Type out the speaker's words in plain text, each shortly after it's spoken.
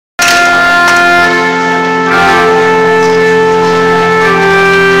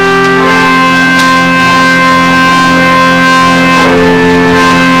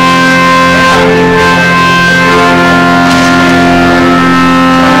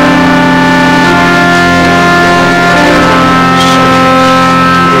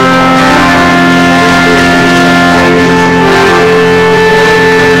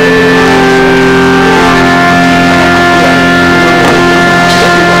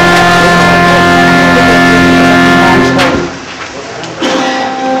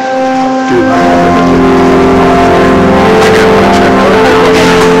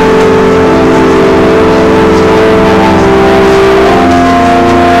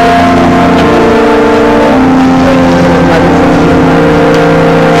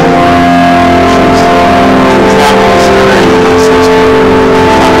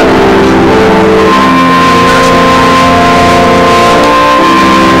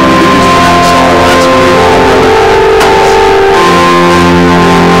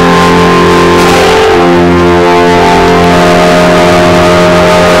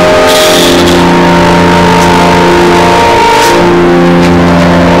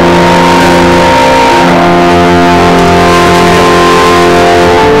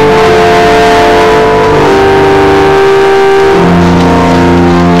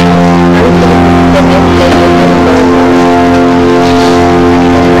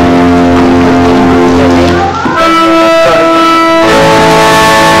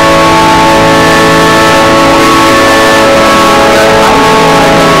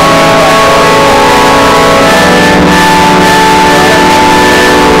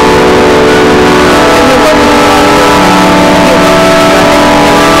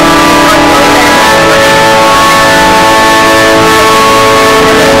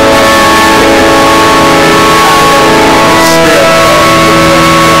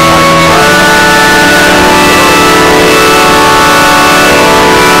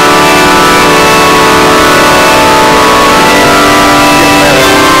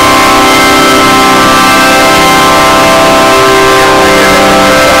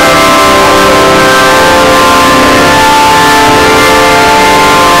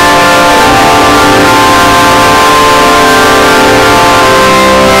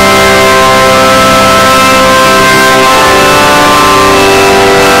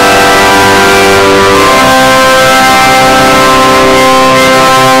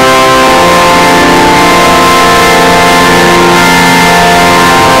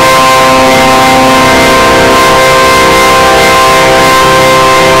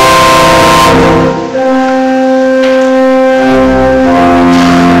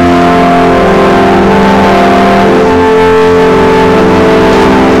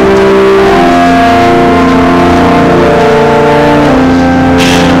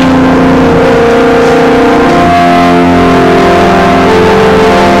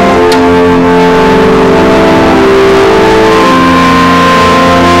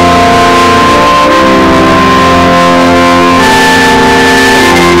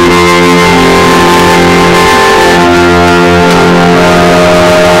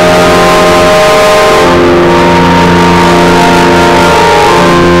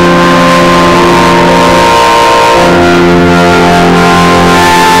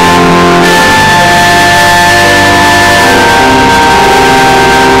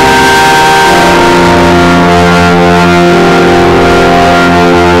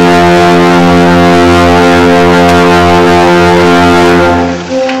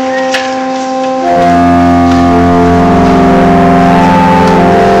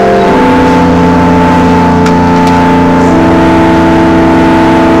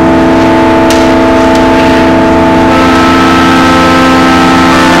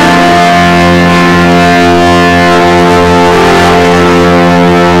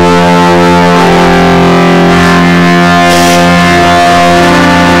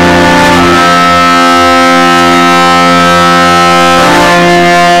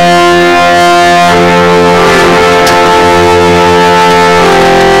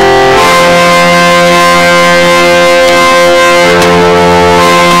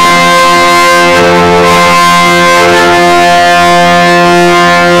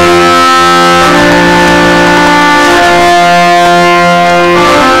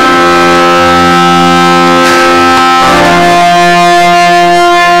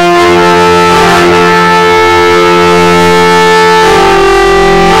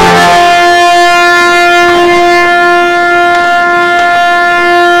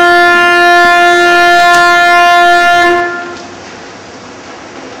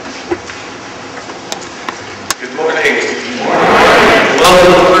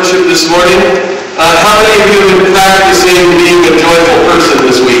this morning. How many of you have been practicing being a joyful person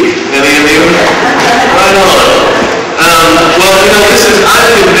this week? Any of you? Right on. Well,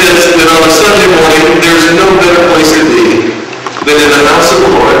 I'm convinced that on a Sunday morning, there's no better place to be than in the house of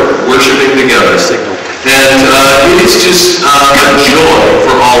the Lord, worshiping together. And it is just a joy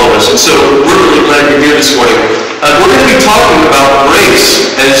for all of us. And so we're really glad you're here this morning. We're going to be talking about grace.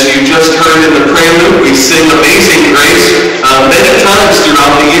 As you just heard in the prelude, we sing Amazing Grace many times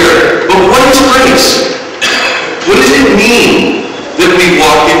throughout the year. But what is grace? What does it mean that we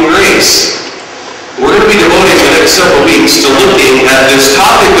walk in grace? We're going to be devoting the next several weeks to looking at this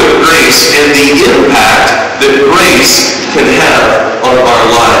topic of grace and the impact that grace can have on our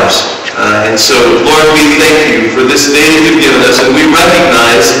lives. And so, Lord, we thank you for this day that you've given us, and we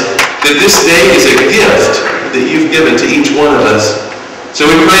recognize that this day is a gift that you've given to each one of us. So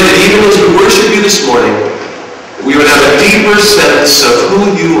we pray that even as we worship you this morning, we would have a deeper sense of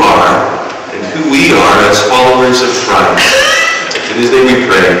who you are and who we are as followers of Christ. In his name we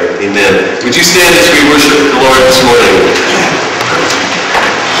pray. Amen. Would you stand as we worship the Lord this morning?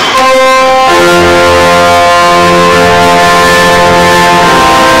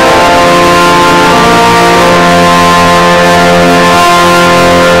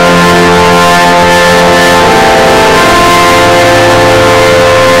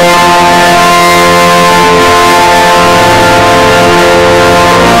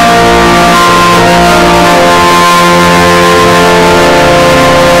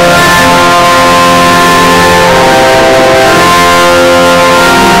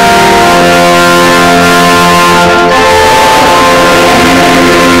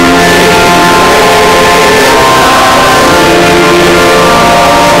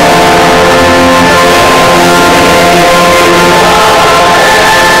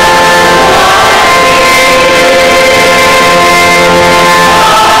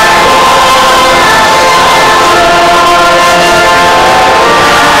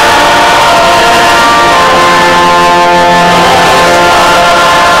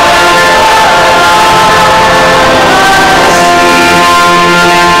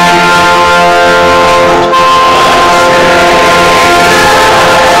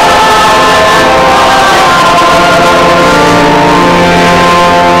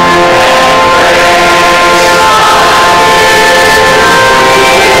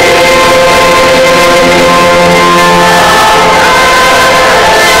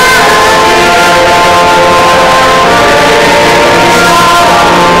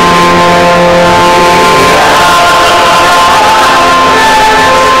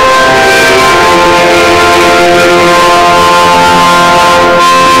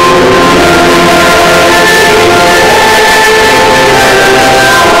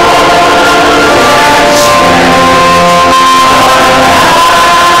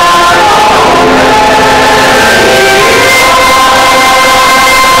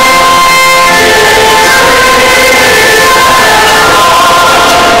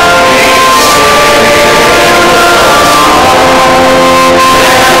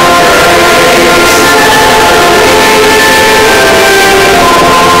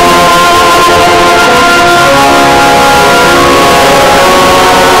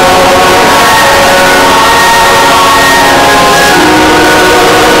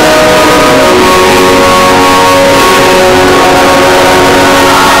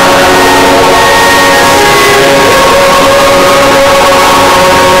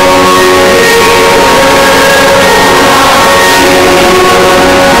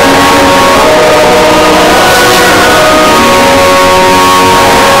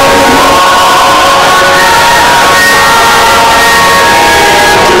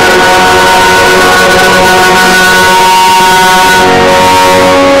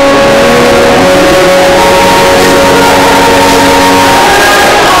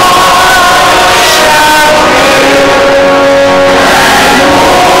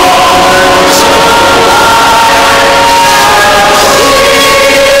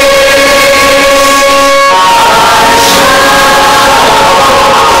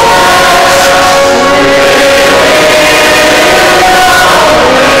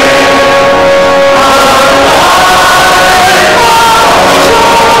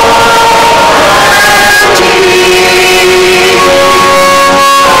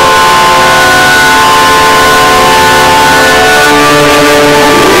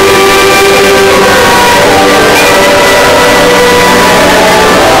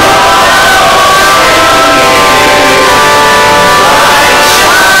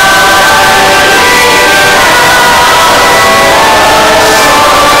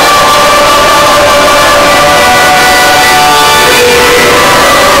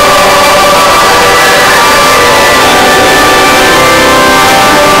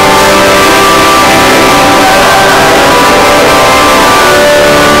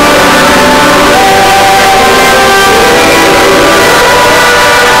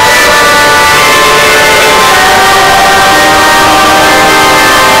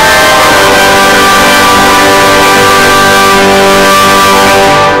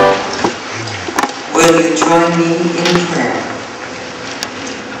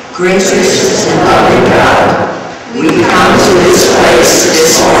 Gracious and loving God, we come to this place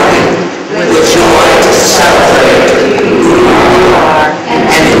this morning with joy to celebrate who you are and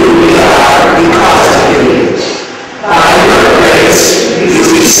who we are because of you. By your grace, you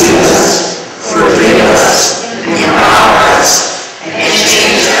receive us, forgive us, empower us, and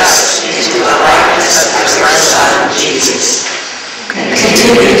change us into the likeness of your Son, Jesus.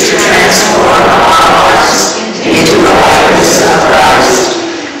 Continue to transform our hearts into the likeness of Christ.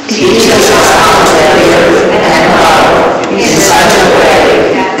 Teach us how to live and love in such a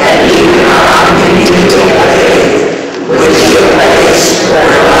way that even our community of faith would be a place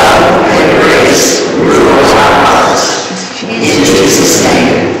where love and grace rule our hearts. In Jesus'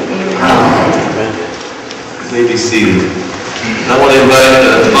 name, amen. You may be seated. I want to invite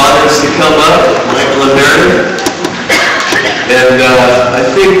the fathers to come up, Michael and Meredith. And I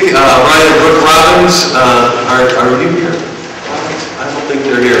think Ryan and Brooke Robbins, are you here? I don't think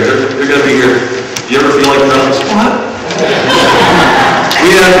they're here. They're going to be here. You ever feel like you're on the spot?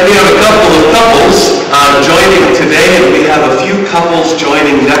 We have a couple of couples joining today, and we have a few couples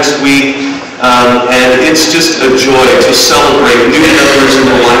joining next week. And it's just a joy to celebrate new members in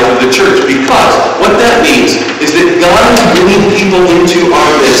the life of the church, because what that means is that God is bringing people into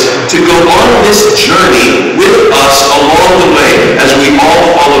our midst to go on this journey with us along the way as we all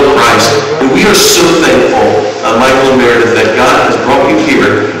follow Christ. And we are so thankful, Michael and Meredith, that God has brought you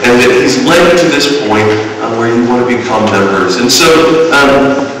here and that He's led you to this point where you want to become members. And so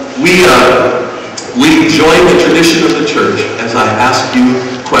we join the tradition of the church as I ask you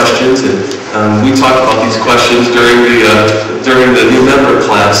questions, and we talked about these questions during the new member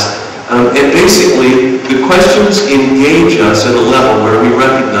class. And basically, the questions engage us at a level where we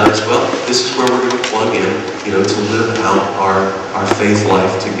recognize, well, this is where we're going to plug in, to live out our faith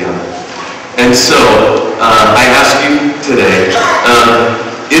life together. And so, I ask you today,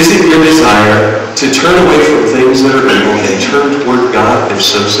 is it your desire to turn away from things that are evil and turn toward God? If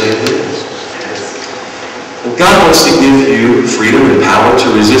so, say it is. God wants to give you freedom and power to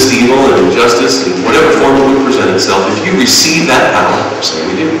resist evil and injustice in whatever form it would present itself. If you receive that power, say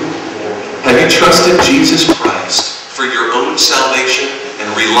we do. Have you trusted Jesus Christ for your own salvation and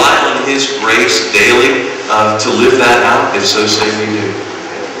rely on His grace daily to live that out? If so, say we do.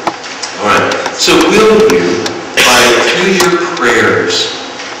 All right. So will you, through your prayers,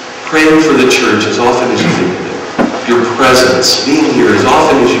 praying for the church as often as you think of it, your presence, being here as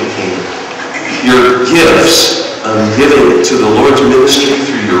often as you can, your gifts, giving to the Lord's ministry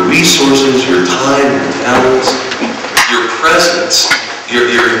through your resources, your time, your talents, your presence, your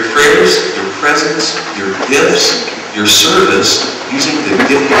prayers, your presence, your gifts, your service, using the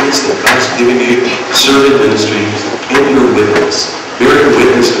giftings that God's given you, serving ministry, and your witness, bearing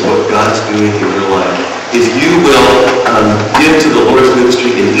witness to what God's doing in your life. If you will give to the Lord's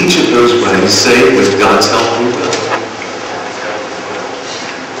ministry in each of those ways, say, with God's help, we will.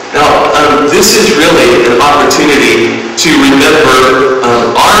 This is really an opportunity to remember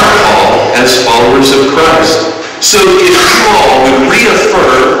our call as followers of Christ. So if you all would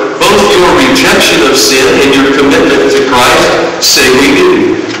reaffirm both your rejection of sin and your commitment to Christ, say we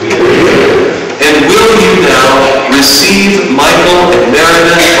do. And will you now receive Michael and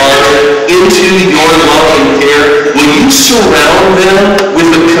Meredith into your love and care? Will you surround them with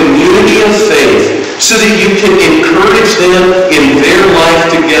a community of faith so that you can encourage them in their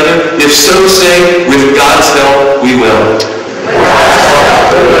life together? If so, say, with God's help, we will.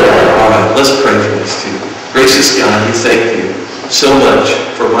 All right, let's pray for this too. Gracious God, we thank you so much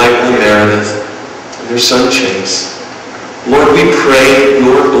for Michael and Meredith and their son Chase. Lord, we pray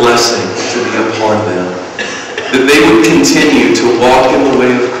your blessing to be upon them, that they would continue to walk in the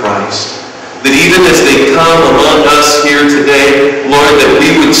way of Christ. That even as they come among us here today, Lord, that we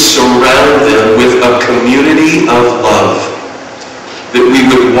would surround them with a community of love. That we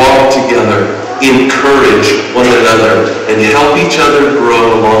would walk together, encourage one another, and help each other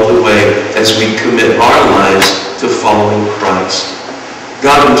grow along the way as we commit our lives to following Christ.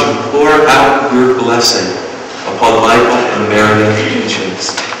 God, would you pour out your blessing upon Michael and Meredith and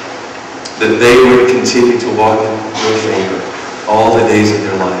Chase, that they would continue to walk in your favor all the days of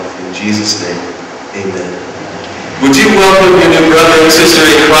their life. In Jesus' name, amen. Would you welcome your new brother and sister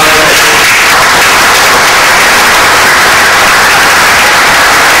in Christ?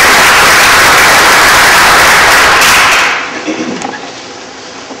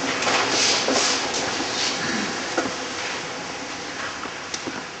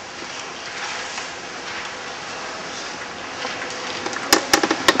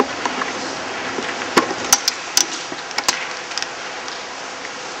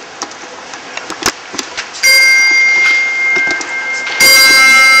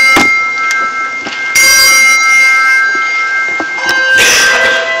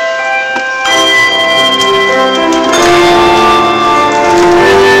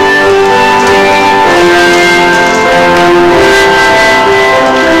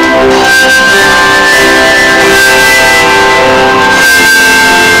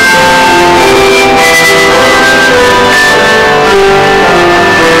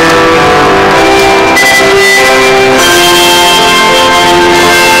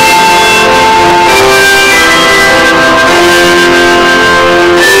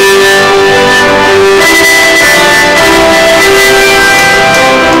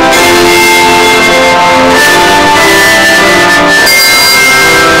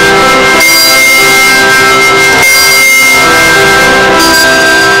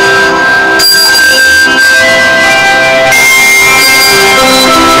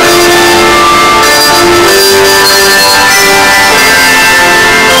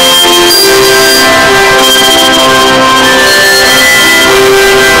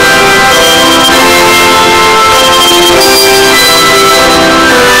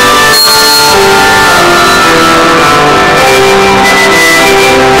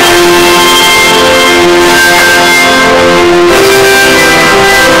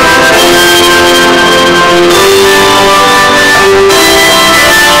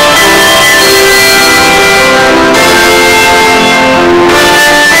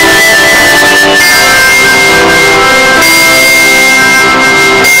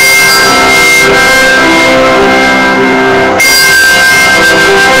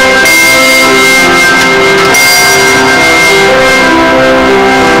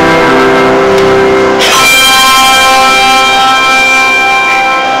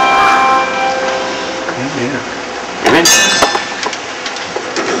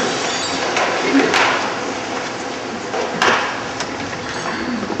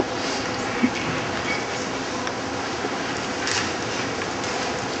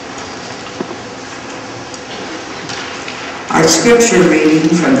 scripture reading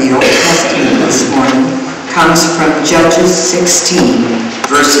from the Old Testament this morning comes from Judges 16,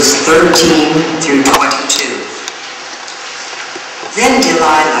 verses 13 through 22. Then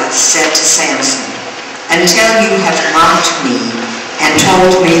Delilah said to Samson, "Until you have mocked me and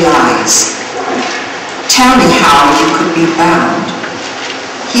told me lies, tell me how you could be bound."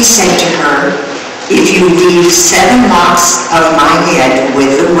 He said to her, "If you weave 7 locks of my head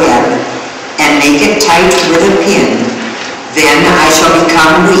with the web and make it tight with a pin, then I shall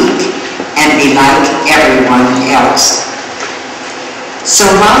become weak and be like everyone else." So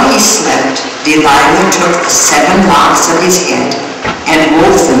while he slept, Delilah took the 7 locks of his head and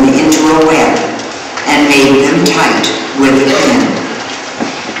wove them into a web and made them tight with a pin.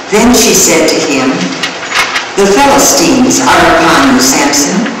 Then she said to him, "The Philistines are upon you,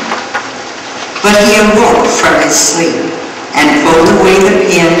 Samson." But he awoke from his sleep and pulled away the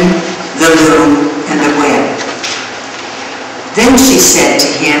pin, the loom, and the web. Then she said to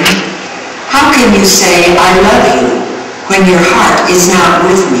him, "How can you say, 'I love you,' when your heart is not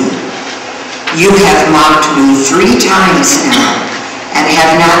with me? You have mocked me 3 times now, and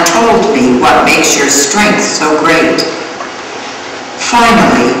have not told me what makes your strength so great."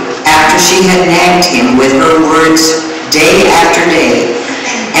 Finally, after she had nagged him with her words day after day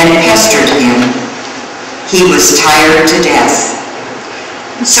and pestered him, he was tired to death.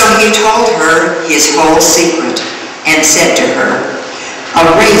 So he told her his whole secret and said to her, "A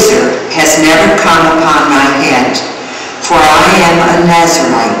razor has never come upon my head, for I am a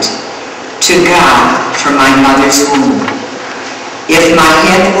Nazirite to God from my mother's womb. If my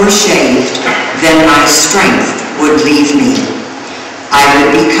head were shaved, then my strength would leave me. I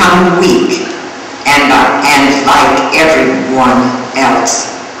would become weak and like everyone else."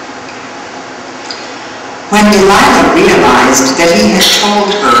 When Delilah realized that he had told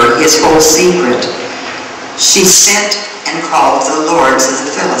her his whole secret, she sent and called the lords of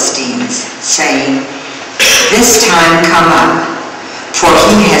the Philistines, saying, "This time come up, for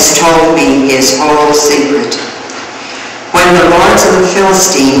he has told me his whole secret." When the lords of the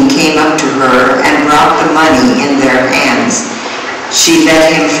Philistine came up to her and brought the money in their hands, she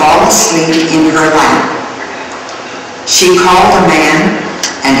let him fall asleep in her lap. She called a man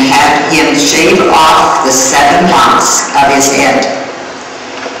and had him shave off the 7 locks of his head.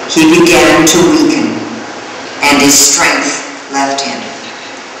 He began to weaken, and his strength left him.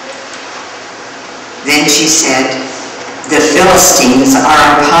 Then she said, "The Philistines are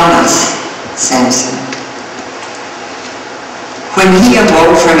upon us, Samson." When he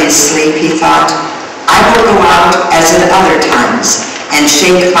awoke from his sleep, he thought, "I will go out as at other times and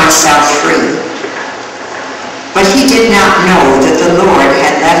shake myself free." But he did not know that the Lord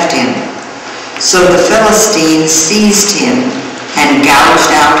had left him. So the Philistines seized him and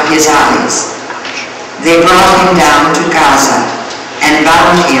gouged out his eyes. They brought him down to Gaza and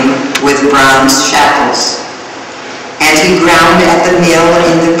bound him with bronze shackles. And he ground at the mill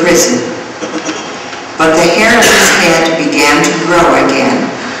in the prison. But the hair of his head began to grow again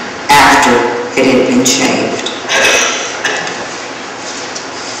after it had been shaved.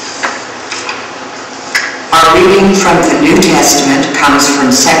 Our reading from the New Testament comes from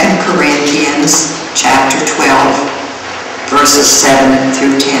 2 Corinthians chapter 12, verses 7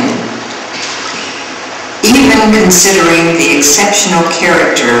 through 10. Even considering the exceptional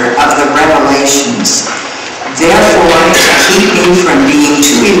character of the revelations, therefore, to keep me from being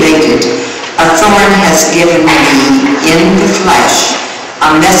too elated, a thorn has given me in the flesh,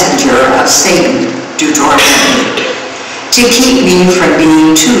 a messenger of Satan to torment me, to keep me from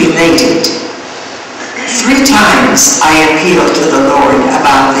being too elated. 3 times I appealed to the Lord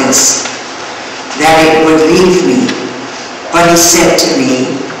about this, that it would leave me. But he said to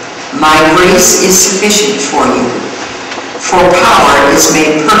me, "My grace is sufficient for you, for power is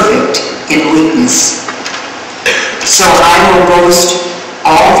made perfect in weakness." So I will boast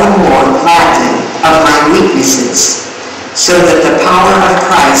all the more gladly of my weaknesses, so that the power of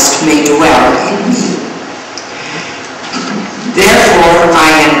Christ may dwell in me. Therefore I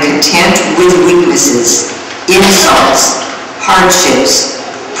am content with weaknesses, insults, hardships,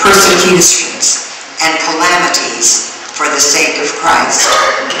 persecutions, and calamities for the sake of Christ.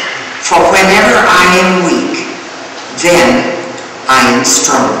 For whenever I am weak, then I am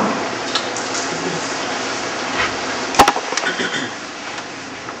strong.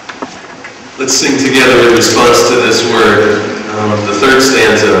 Let's sing together in response to this word, the 3rd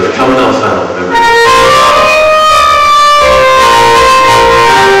stanza of "Come Thou Fount."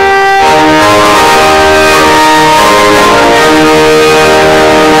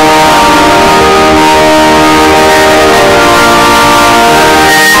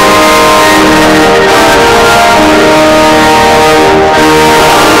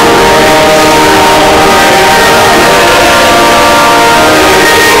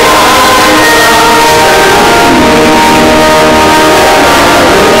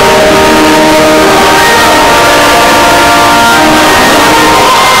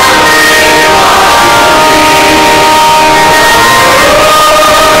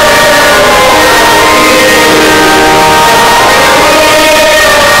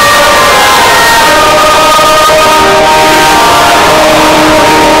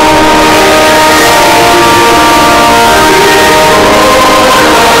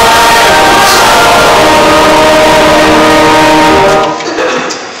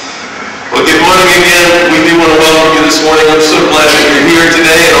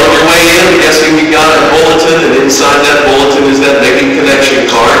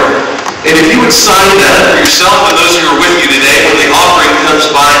 And if you would sign that for yourself and those who are with you today, when the offering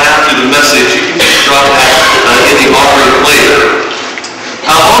comes by after the message, you can just drop that in the offering plate.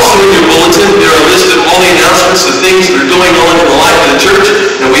 Also in your bulletin, there are a list of all the announcements, the things that are going on in the life of the church,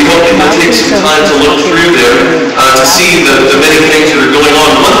 and we hope you will take some time to look through there to see the many things that are going on.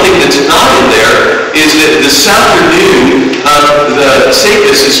 One thing that's not in there is that this afternoon, the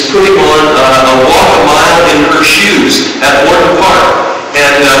Sacus is putting on a walk a mile in her shoes at Morton Park.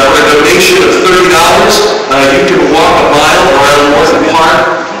 And for a donation of $30, you can walk a mile around Morton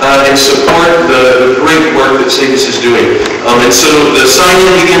Park and support the great work that Sacus is doing. And so the sign-in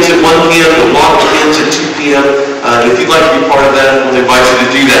begins at 1 p.m., the walk begins at 2 p.m. If you'd like to be part of that, we'll invite you to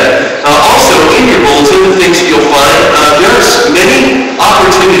do that. Also, in your bulletin, the things that you'll find, there are many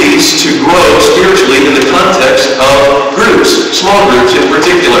opportunities to grow spiritually in the context of groups, small groups in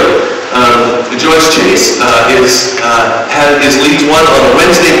particular. Joyce Chase is leads one on a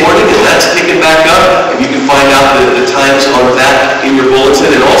Wednesday morning, and that's kicking back up. And you can find out the times on that in your bulletin.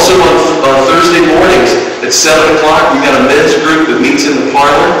 And also on Thursday mornings at 7 o'clock, we've got a men's group that meets in the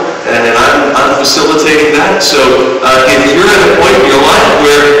parlor, and I'm facilitating that. So if you're at a point in your life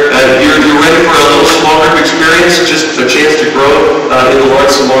where you're ready for a little small group experience, just a chance to grow in the Lord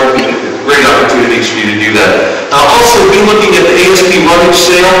some more, great opportunities for you to do that. Also, be looking at the ASP rummage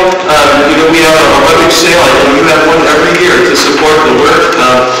sale. We have a rummage sale. I know you have one every year to support the work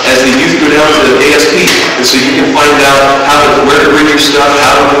as the youth go down to the ASP. And so you can find out where to bring your stuff,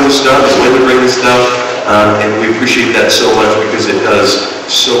 how to bring the stuff, when to bring the stuff. And we appreciate that so much because it does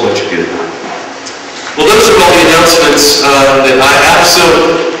so much good. Well, those are all the announcements that I have. So,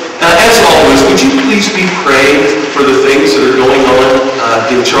 as always, would you please be praying for the things that are going on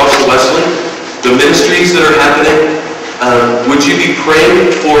in Charleston, Wesley, the ministries that are happening? Would you be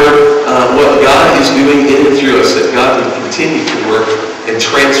praying for what God is doing in and through us, that God would continue to work and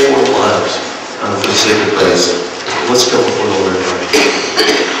transform lives for the sake of Christ? Let's come before the Lord.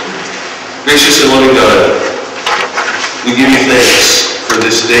 Gracious and loving God, we give you thanks for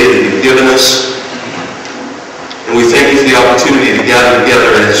this day that you've given us. And we thank you for the opportunity to gather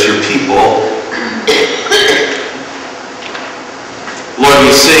together as your people. Lord,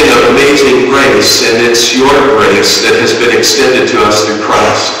 we sing of amazing grace, and it's your grace that has been extended to us through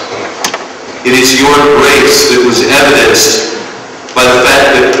Christ. It is your grace that was evidenced by the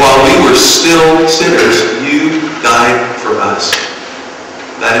fact that while we were still sinners, you died for us.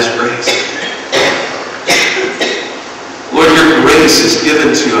 That is grace. Lord, your grace is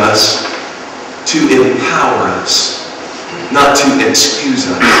given to us to empower us, not to excuse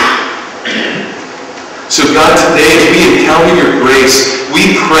us. So God, today as we encounter your grace,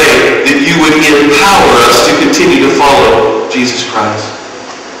 we pray that you would empower us to continue to follow Jesus Christ.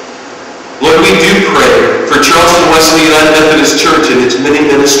 Lord, we do pray for Charleston Wesley United Methodist Church and its many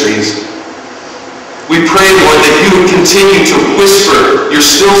ministries. We pray, Lord, that you would continue to whisper your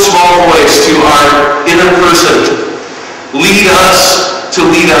still small voice to our inner person. Lead us to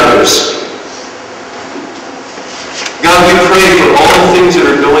lead others. God, we pray for all the things that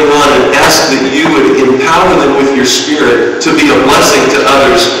are going on and ask that you would empower them with your Spirit to be a blessing to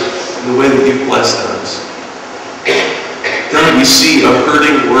others in the way that you've blessed us. God, we see a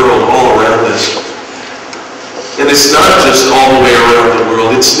hurting world all around us. And it's not just all the way around the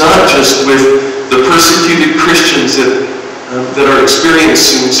world. It's not just with the persecuted Christians that are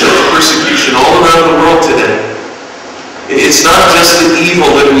experiencing such persecution all around the world today. It's not just the evil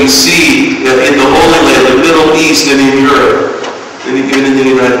that we see in the Holy Land, the Middle East, and in Europe, and even in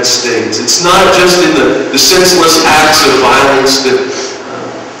the United States. It's not just in the senseless acts of violence that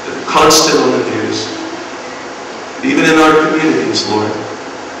are constant on the news. But even in our communities, Lord,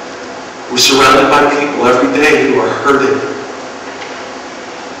 we're surrounded by people every day who are hurting.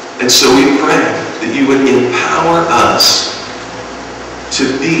 And so we pray that you would empower us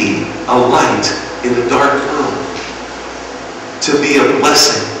to be a light in the dark world, to be a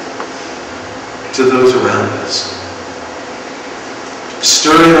blessing to those around us.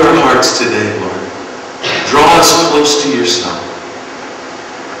 Stir in our hearts today, Lord. Draw us close to yourself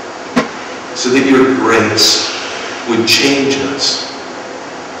so that your grace would change us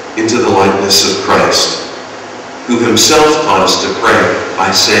into the likeness of Christ, who himself taught us to pray by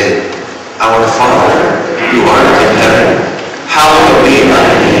saying, Our Father, who art in heaven, hallowed be thy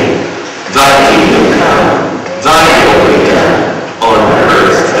name. Thy kingdom come, thy will be done, on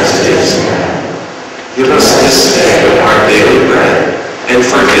earth as it is in heaven. Give us this day our daily bread, and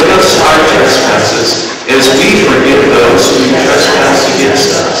forgive us our trespasses, as we forgive those who trespass against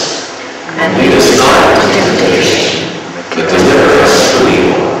us. And lead us not into temptation, but deliver us from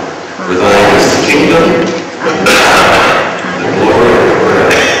evil. For thine is the kingdom, the power, and the glory forever.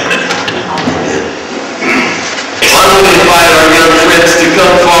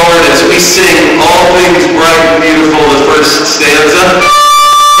 sing All Things Bright and Beautiful, the first stanza.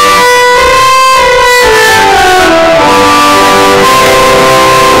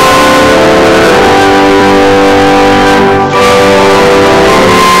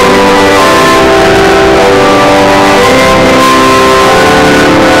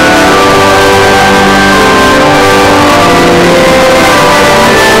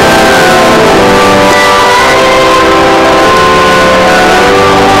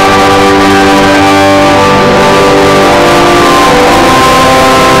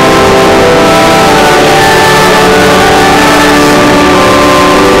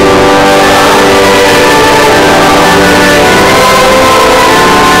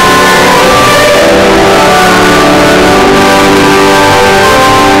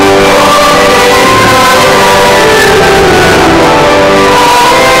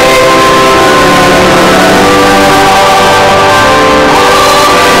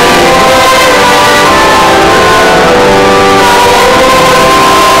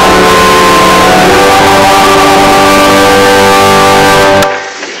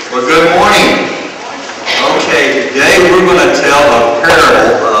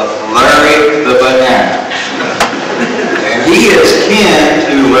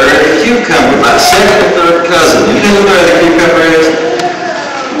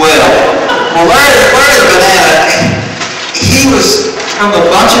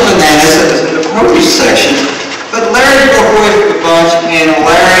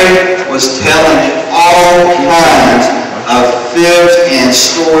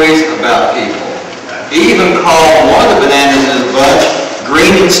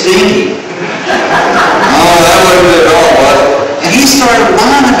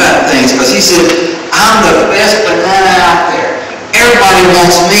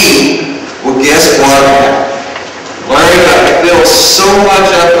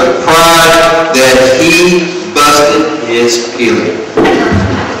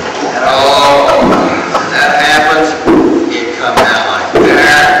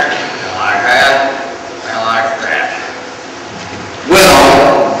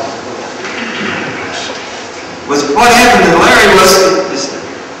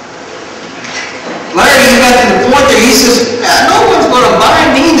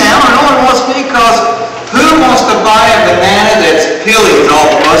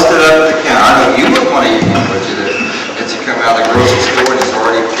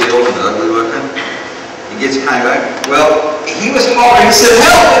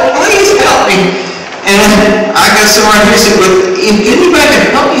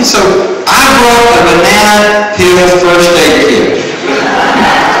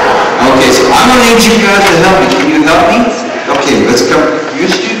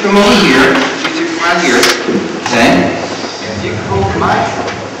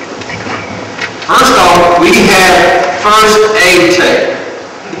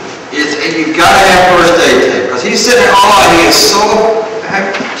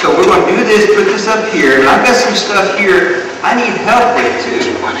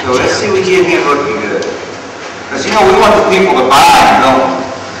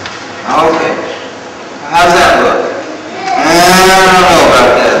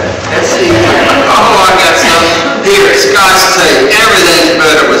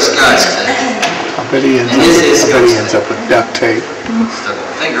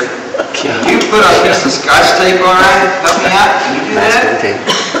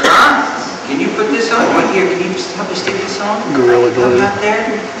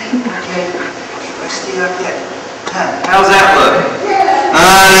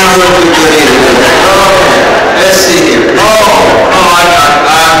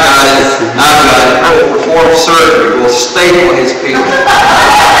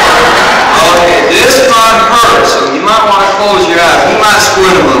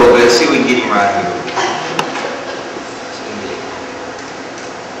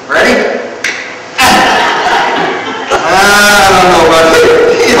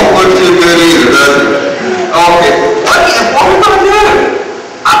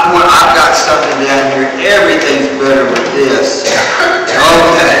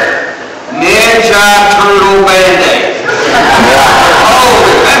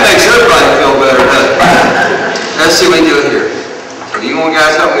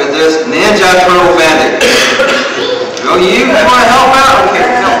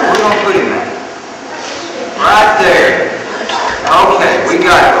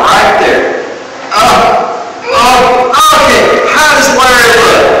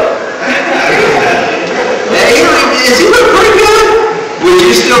 Would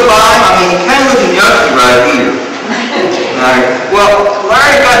you still buy him? I mean, he kind of looking yucky right here. Well,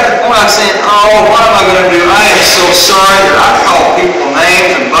 Larry got to the point of saying, oh, what am I going to do? I am so sorry that I called people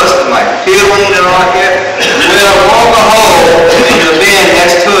names and busted my feeling and all like that. Well, lo and behold, and the man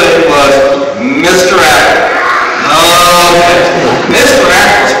next to it was Mr. Apple. Okay. Mr.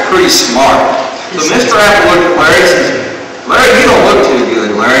 Apple was pretty smart. So Mr. Apple looked at Larry and says, Larry, you don't look too good,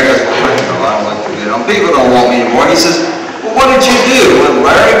 Larry. He goes, well, I don't look too good. People don't want me anymore. He says, well, what did you do? When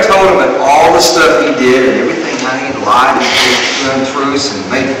Larry told him that all the stuff he did and everything, how he lied and told untruths and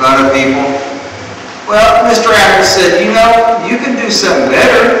made fun of people, well, Mr. Apple said, you know, you can do something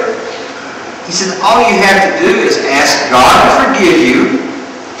better. He said, all you have to do is ask God to forgive you.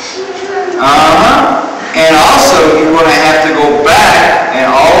 And also, you're going to have to go back and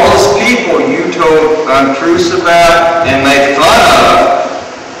all those people you told untruths about and made fun of,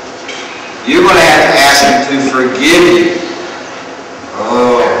 you're going to have to ask them to forgive you.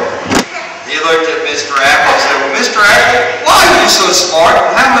 Oh. He looked at Mr. Apple and said, well, Mr. Apple, why are you so smart?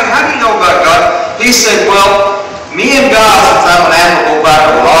 How do you know about God? He said, well, me and God, since I'm an apple, go back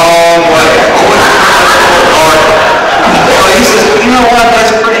a long way. So he says, you know what,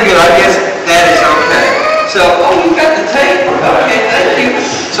 that's pretty good. I guess that is okay. So, oh, you got the tape. Okay, thank you.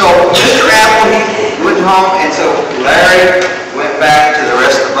 So Mr. Apple, he went home, and so Larry went back to the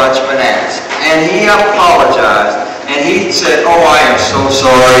rest of the bunch of bananas. And he apologized. And he said, oh, I am so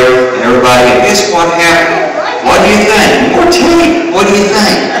sorry. And everybody, guess what happened? What do you think? More tape. What do you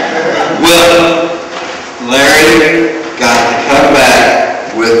think? Well, Larry got to come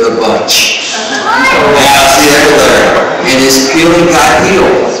back with the bunch. Now, see that, Larry? And his feeling got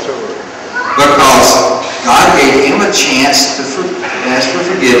healed. Because God gave him a chance to ask for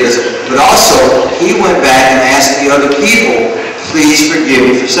forgiveness, but also he went back and asked the other people, please forgive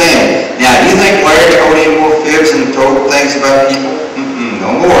me for saying it. Now, do you think Larry told any more fibs and told things about people?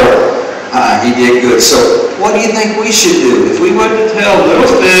 No more. He did good. So, what do you think we should do? If we were to tell a little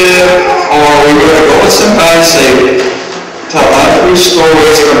fib, or we were to go with somebody and say, tell untrue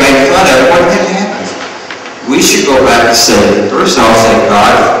stories or make fun of it, what do you think happens? We should go back and say, first of all, say,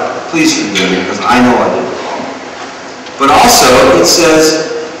 God, please forgive me, because I know I did wrong. But also, it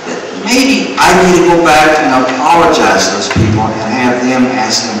says that maybe I need to go back and apologize to those people and have them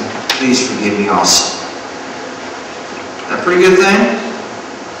ask them, please forgive me also. Is that a pretty good thing?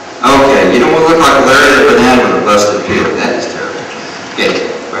 Okay, you don't want to look like Larry the banana with a busted peel. That is terrible. Okay,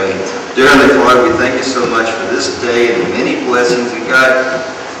 right. Dear Heavenly Father, we thank you so much for this day and the many blessings. And God,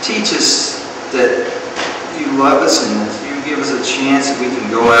 teach us that you love us and that you give us a chance that we can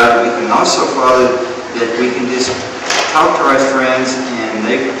go out, and we can also, Father, that we can just talk to our friends and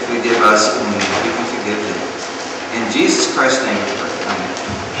they can forgive us and we can forgive them. In Jesus Christ's name we pray. Amen.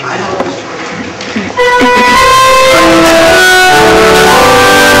 I don't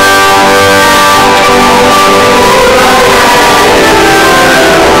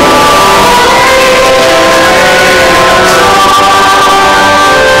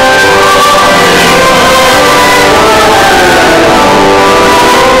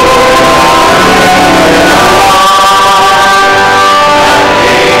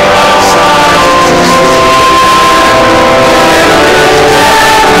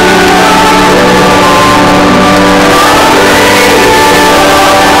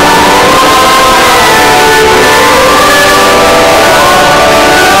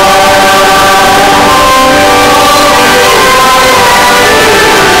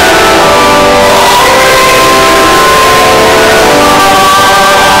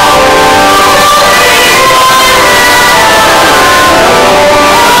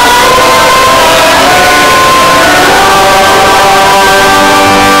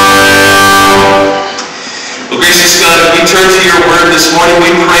this morning,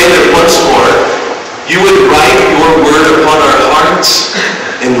 we pray that once more you would write your word upon our hearts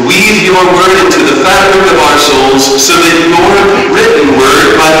and weave your word into the fabric of our souls so that your written word,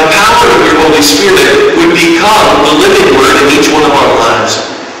 by the power of your Holy Spirit, would become the living word in each one of our lives.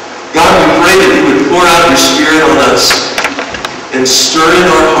 God, we pray that you would pour out your Spirit on us and stir in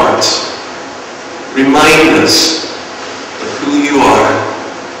our hearts. Remind us of who you are,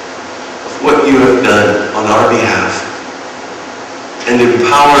 of what you have done on our behalf, and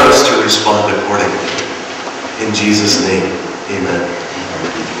empower us to respond accordingly. In Jesus' name, amen.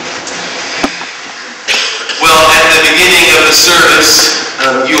 Well, at the beginning of the service,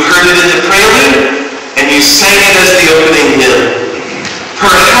 you heard it in the prelude, and you sang it as the opening hymn.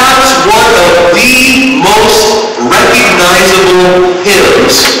 Perhaps one of the most recognizable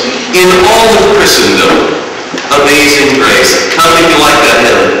hymns in all of Christendom, Amazing Grace. How many of you like that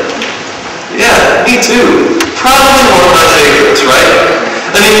hymn? Yeah, me too. Probably one of my favorites, right?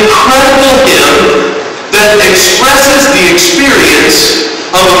 An incredible hymn that expresses the experience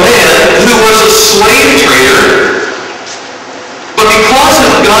of a man who was a slave trader, but because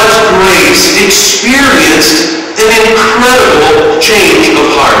of God's grace, experienced an incredible change of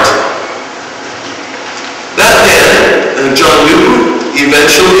heart. That man, John Newton,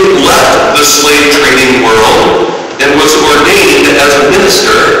 eventually left the slave trading world and was ordained as a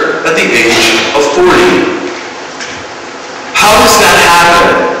minister at the age of 40. How does that happen?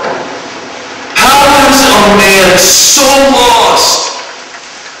 How does a man so lost,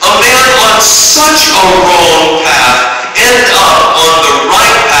 a man on such a wrong path, end up on the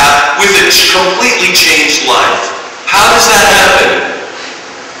right path with a completely changed life? How does that happen?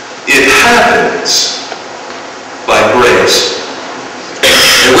 It happens by grace.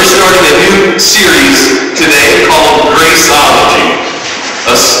 And we're starting a new series today called Graceology,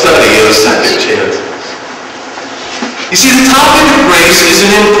 a study of second chance. You see, the topic of grace is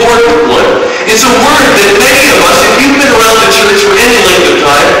an important one. It's a word that many of us, if you've been around the church for any length of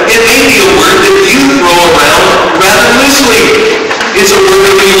time, it may be a word that you throw around rather loosely. It's a word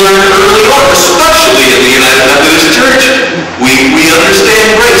that we learned early on, especially in the United Methodist Church. We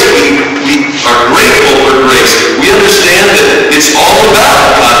understand grace. We are grateful for grace. We understand that it's all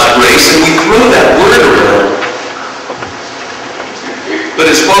about God's grace, and we throw that word around. But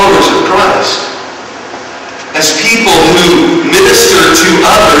as followers of Christ, as people who minister to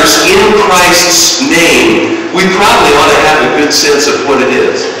others in Christ's name, we probably ought to have a good sense of what it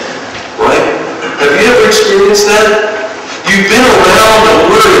is. Right? Have you ever experienced that? You've been around the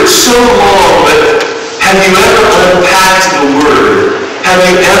Word so long, but have you ever unpacked the Word? Have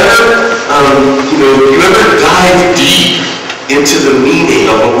you ever, you ever dive deep into the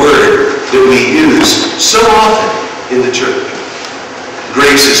meaning of a word that we use so often in the church?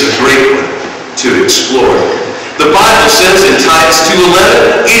 Grace is a great one to explore. The Bible says in Titus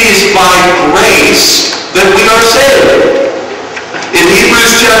 2:11, it is by grace that we are saved. In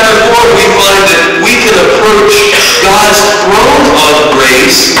Hebrews chapter 4, we find that we can approach God's throne of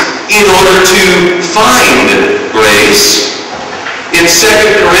grace in order to find grace. In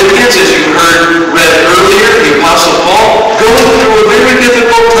 2 Corinthians, as you read earlier, the Apostle Paul going through a very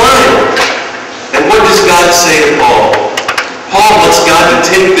difficult time. And what does God say to Paul? Paul wants God to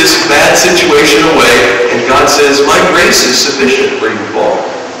take this bad situation away, and God says, my grace is sufficient for you, Paul.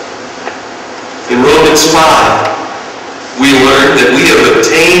 In Romans 5, we learn that we have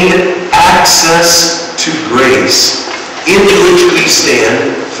obtained access to grace, in which we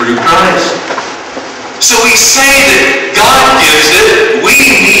stand through Christ. So we say that God gives it, we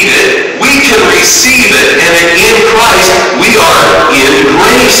need it, we can receive it, and in Christ we are in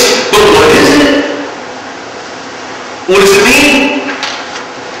grace. But what is it? What does it mean?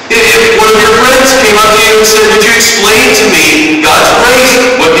 If one of your friends came up to you and said, would you explain to me God's grace?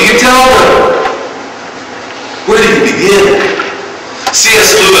 What do you tell them? Where do you begin? C.S.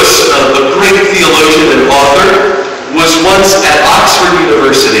 Lewis, a great theologian and author, was once at Oxford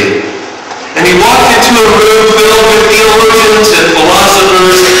University. And he walked into a room filled with theologians and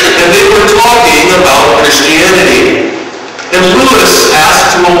philosophers, and they were talking about Christianity. And Lewis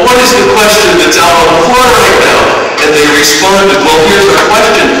asked, well, what is the question that's out on the floor right now? And they responded, well, here's our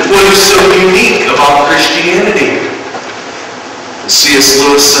question. What is so unique about Christianity? And C.S.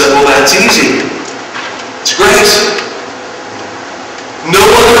 Lewis said, well, that's easy. It's grace. No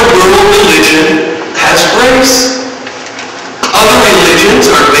other world religion has grace. Other religions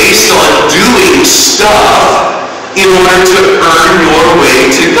are based on doing stuff in order to earn your way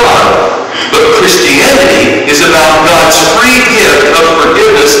to God. But Christianity is about God's free gift of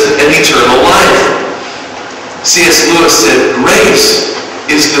forgiveness and eternal life. C.S. Lewis said, grace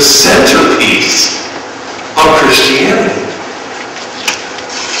is the centerpiece of Christianity.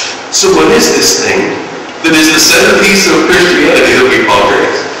 So what is this thing that is the centerpiece of Christianity that we call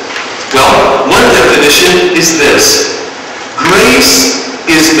grace? Well, one definition is this. Grace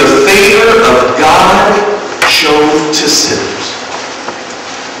is the favor of God shown to sinners.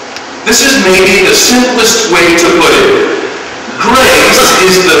 This is maybe the simplest way to put it. Grace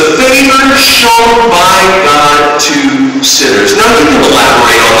is the favor shown by God to sinners. Now you can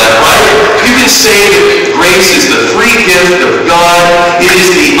elaborate on that, right? You can say that grace is the free gift of God. It is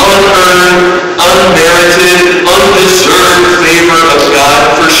the unearned, unmerited, undeserved favor of God,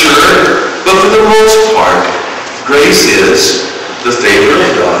 for sure. But for the most part, grace is the favor of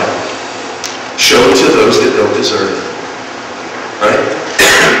God shown to those that don't deserve it. Right?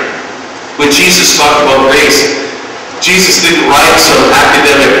 When Jesus talked about grace, Jesus didn't write some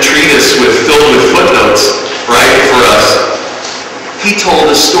academic treatise filled with footnotes, right, for us. He told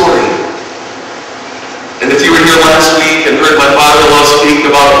a story. And if you were here last week and heard my father-in-law speak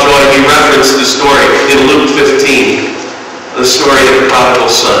about joy, he referenced the story in Luke 15. the story of the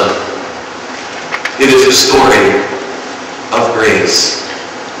prodigal son. It is a story of grace.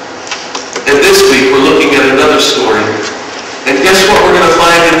 And this week we're looking at another story. And guess what we're going to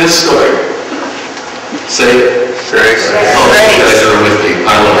find in this story? Say grace. Oh, you guys are with me.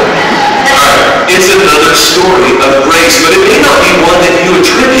 I love it. Alright, it's another story of grace, but it may not be one that you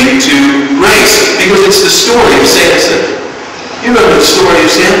attribute to grace, because it's the story of Samson. You remember the story of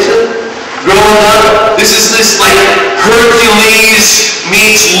Samson? Growing up, this is like Hercules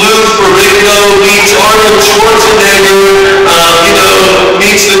meets Lou Ferrigno meets Arnold Schwarzenegger,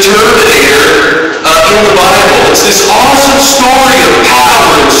 meets the Terminator in the Bible. It's this awesome story of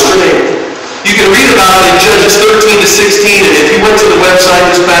power and strength. You can read about it in Judges 13 to 16, and if you went to the website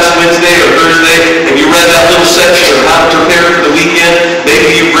this past Wednesday or Thursday and you read that little section of how to prepare for the weekend,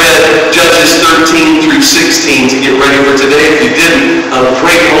 maybe you read Judges 13 through 16 to get ready for today. If you didn't,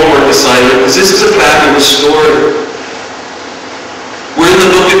 great homework assignment, because this is a fabulous story. We're in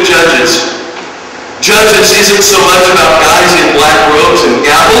the book of Judges. Judges isn't so much about guys in black robes and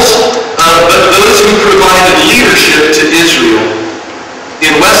gavels, but those who provided leadership to Israel.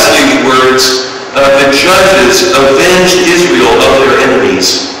 In Wesley's words, the judges avenged Israel of their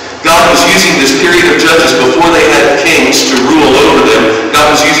enemies. God was using this period of judges before they had kings to rule over them. God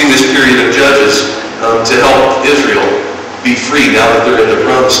was using this period of judges to help Israel be free now that they're in the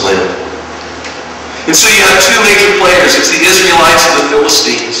promised land. And so you have two major players. It's the Israelites and the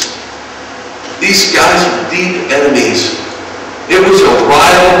Philistines. These guys were deep enemies. It was a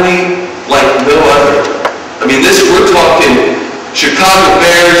rivalry like no other. I mean, we're talking Chicago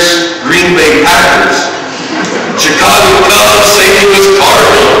Bears, Green Bay Packers, Chicago Cubs, St. Louis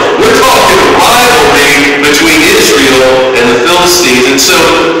Cardinals. We're talking a rivalry between Israel and the Philistines. And so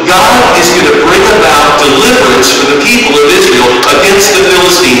God is going to bring about deliverance for the people of Israel against the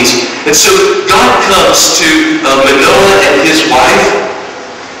Philistines. And so God comes to Manoah and his wife.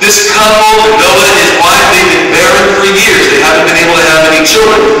 This couple, Manoah and his wife, they've been barren for years. They haven't been able to have any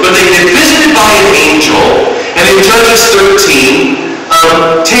children. But they've been visited by an angel. And in Judges 13,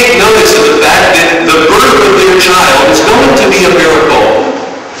 take notice of the fact that the birth of their child is going to be a miracle.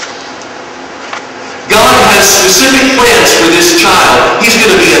 God has specific plans for this child. He's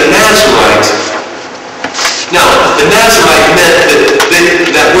going to be a Nazarite. Now, the Nazarite meant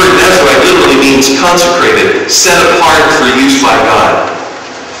that word Nazarite literally means consecrated, set apart for use by God.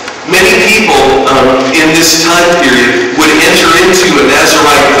 Many people in this time period would enter into a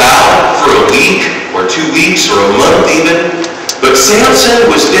Nazarite vow for a week, or 2 weeks, or a month even. But Samson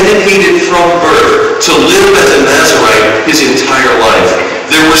was dedicated from birth to live as a Nazarite his entire life.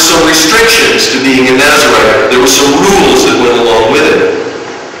 There were some restrictions to being a Nazarite. There were some rules that went along with it.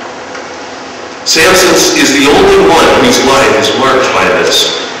 Samson is the only one whose life is marked by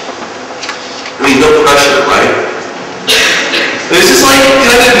this. I mean, no pressure, right? This is like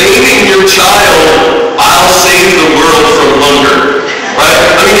kind of naming your child, I'll save the world from hunger. Right?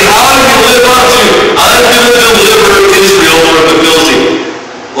 I mean, how do you live up to, I'm going to deliver Israel from the Philistines?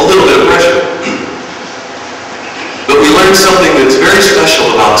 A little bit of pressure. But we learned something that's very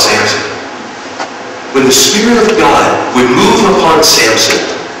special about Samson. When the Spirit of God would move upon Samson,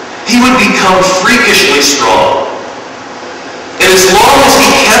 he would become freakishly strong. And as long as he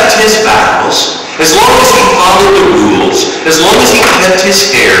kept his vows, as long as he followed the rules, as long as he kept his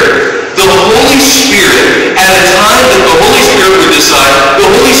hair, the Holy Spirit, at a time that the Holy Spirit would decide, the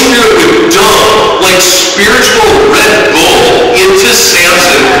Holy Spirit would dump like spiritual Red Bull into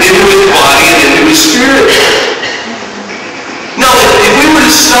Samson, into his body, and into his spirit. Now, if we were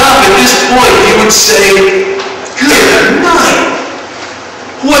to stop at this point, you would say, good night.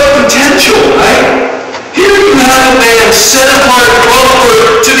 What potential, right? Here you have a man set apart from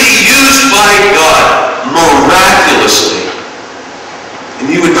birth to be used by God miraculously.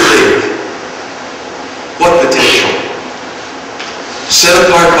 And you would think, what potential? Set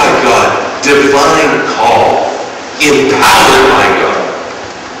apart by God, divine call, empowered by God.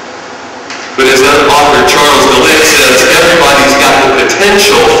 But as that author Charles says, everybody's got the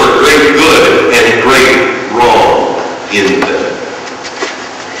potential for great good and great wrong in them.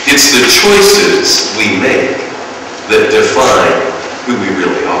 It's the choices we make that define who we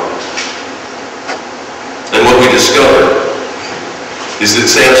really are. And what we discover is that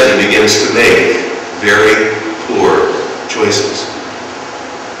Samson begins to make very poor choices.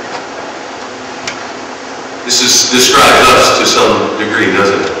 This describes us to some degree,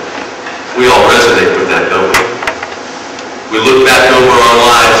 doesn't it? We all resonate with that, don't we? We look back over our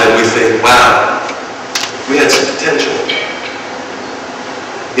lives and we think, wow, we had some potential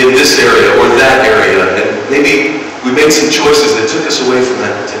in this area or that area, and maybe we made some choices that took us away from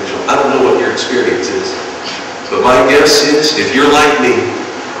that potential. I don't know what your experience is. But my guess is, if you're like me,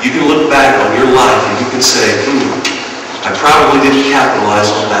 you can look back on your life and you can say, I probably didn't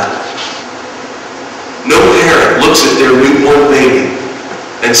capitalize on that. No parent looks at their newborn baby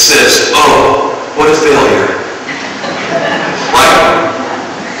and says, oh, what a failure. Right?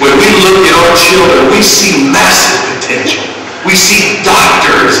 When we look at our children, we see massive potential. We see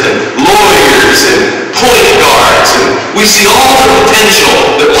doctors and lawyers and point guards, and we see all the potential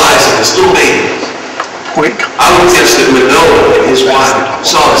that lies in this little baby. I would guess that Manoah and his wife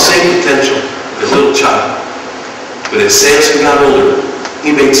saw the same potential in a little child. But as Samson got older, he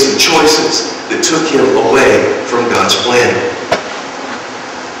made some choices that took him away from God's plan.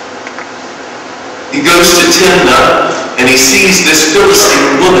 He goes to Timnah, and he sees this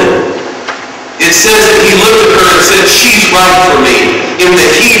Philistine woman. It says that he looked at her and said, she's right for me. In the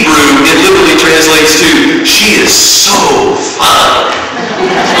Hebrew, it literally translates to, she is so fine.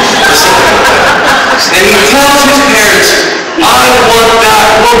 And he tells his parents, I want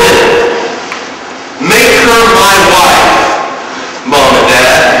that woman. Make her my wife. Mom and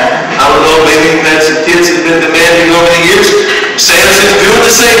Dad, I don't know, maybe you've had some kids that have been demanding over the years. Samson's doing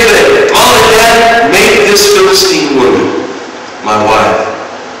the same thing. Mom and Dad, make this Philistine woman my wife.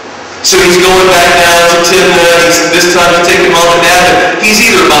 So he's going back down to Timnah. This time he's taking Mom and Dad, and he's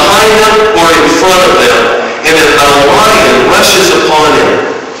either behind them or in front of them. And a lion rushes upon him.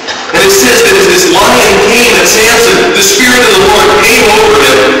 And it says that as this lion came at Samson, the Spirit of the Lord came over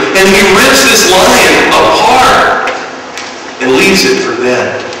him, and he rips this lion apart and leaves it for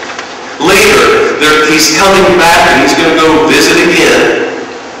dead. Later, he's coming back and he's going to go visit again.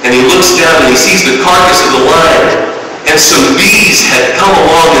 And he looks down and he sees the carcass of the lion. And some bees had come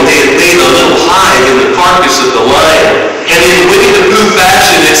along and they had made a little hive in the carcass of the lion. And in Winnie the Pooh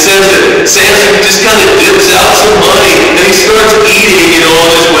fashion, it says that Samson just kind of dips out some honey and he starts eating, on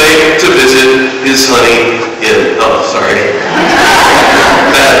his way to visit his honey in, bad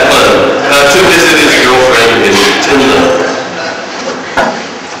pun, to visit his girlfriend in Timnah.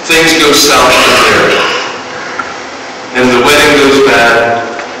 Things go south from there. And the wedding goes bad.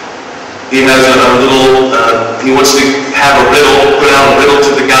 He has he wants to have a riddle, put out a riddle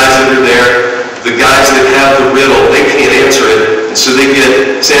to the guys that are there. The guys that have the riddle, they can't answer it. And so they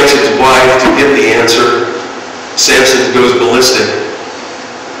get Samson's wife to get the answer. Samson goes ballistic.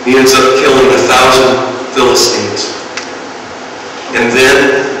 He ends up killing 1,000 Philistines. And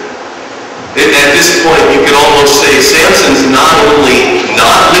then, at this point, you could almost say Samson's not only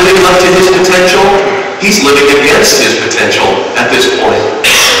not living up to his potential, he's living against his potential at this point.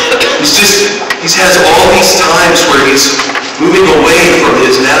 He has all these times where he's moving away from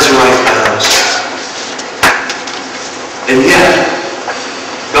his Nazarite vows. And yet,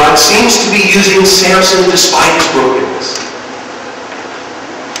 God seems to be using Samson despite his brokenness.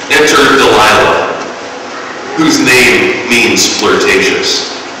 Enter Delilah, whose name means flirtatious,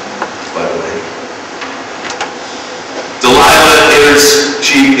 by the way. Delilah enters,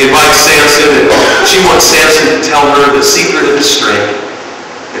 she invites Samson, and she wants Samson to tell her the secret of his strength.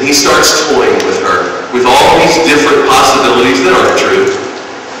 And he starts toying with her, with all these different possibilities that aren't true.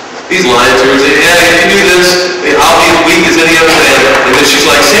 He's lying to her, saying, yeah, if you do this, I'll be as weak as any other man. And then she's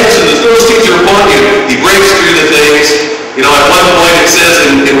like, Samson, the Philistines are upon you. He breaks through the things. At one point it says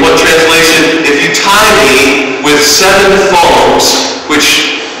in one translation, if you tie me with 7 thongs,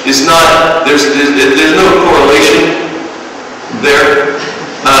 which is not, there's no correlation there.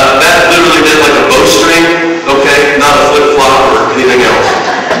 That literally meant like a bowstring, okay? Not a flip-flop or anything else.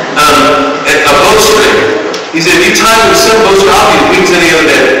 A bowstring. He said, if you tie me with 7 bowstrings, I'll be as weak as any other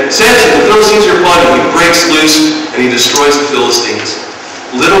man. Samson, the Philistines are upon him. He breaks loose and he destroys the Philistines.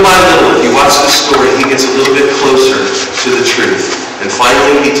 Little by little, if you watch this story, he gets a little bit closer to the truth. And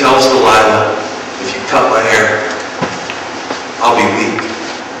finally, he tells Delilah, if you cut my hair, I'll be weak.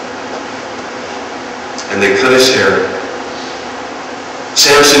 And they cut his hair.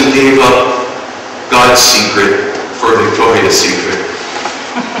 Samson gave up God's secret for Victoria's secret.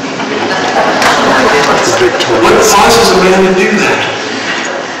 What causes a man to do that?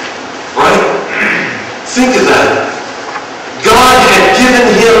 Right? Think of that. God had given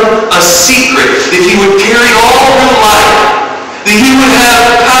him a secret that he would carry all through life, that he would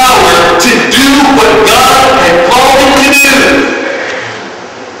have power to do what God had called him to do.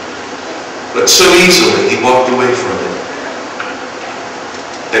 But so easily he walked away from it.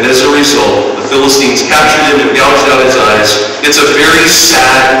 And as a result, the Philistines captured him and gouged out his eyes. It's a very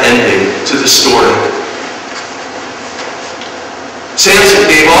sad ending to the story. Samson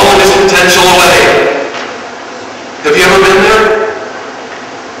gave all of his potential away. Have you ever been there?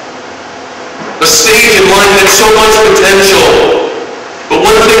 A stage in life had so much potential, but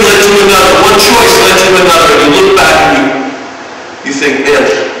one thing led to another, one choice led to another, and you look think, man,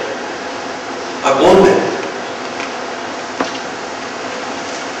 I've blown it.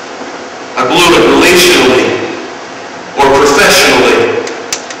 I blew it relationally or professionally.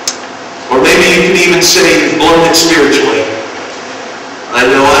 Or maybe you could even say you've blown it spiritually. I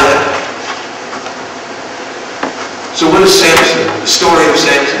know I have. So what does Samson, the story of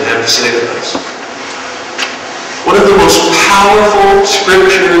Samson, have to say to us? One of the most powerful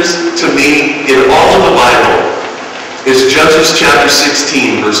scriptures to me in all of the Bible is Judges chapter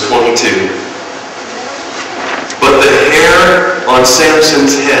 16, verse 22. But the hair on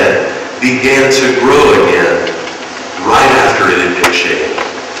Samson's head began to grow again right after it had been shaved.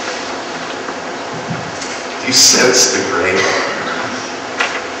 You sense the grace.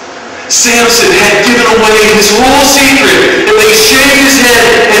 Samson had given away his whole secret, and they shaved his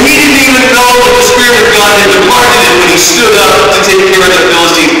head, and he didn't even know that the Spirit of God had departed him when he stood up to take care of the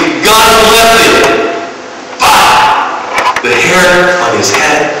Philistine. God left him. But the hair on his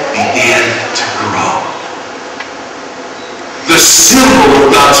head began to grow. The symbol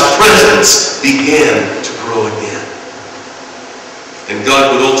of God's presence began to grow again. And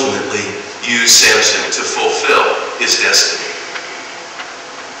God would ultimately use Samson to fulfill his destiny.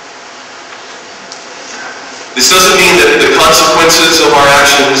 This doesn't mean that the consequences of our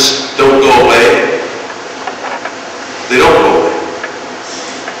actions don't go away. They don't go away.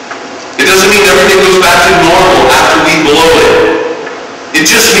 It doesn't mean everything goes back to normal after we blow it. It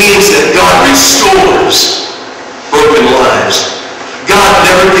just means that God restores broken lives. God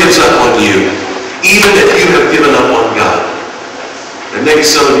never gives up on you, even if you have given up on God. And maybe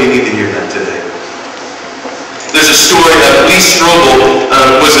some of you need to hear that today. There's a story that Lee Strobel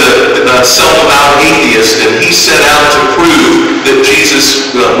was a self-avowed atheist, and he set out to prove that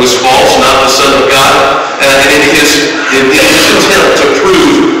Jesus was false, not the Son of God. And in his attempt to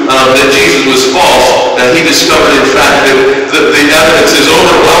prove that Jesus was false, he discovered, in fact, that the evidence is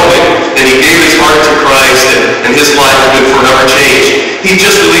overwhelming, and he gave his heart to Christ, and his life has been forever changed. He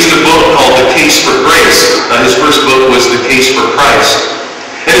just released a book called The Case for Grace. His first book was The Case for Christ.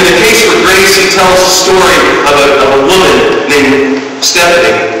 And in The Case for Grace, he tells the story of a woman named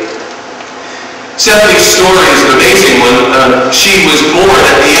Stephanie. Stephanie's story is an amazing one. She was born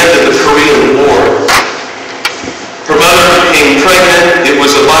at the end of the Korean War. Her mother became pregnant. It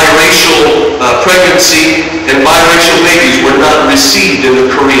was a biracial pregnancy, and biracial babies were not received in the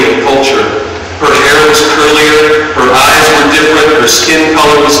Korean culture. Her hair was curlier, her eyes were different, her skin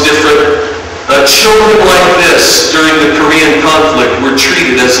color was different. Children like this during the Korean conflict were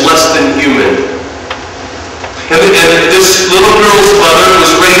treated as less than human. And this little girl's mother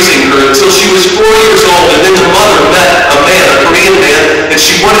was raising her until she was 4 years old, and then the mother met a man, a Korean man, and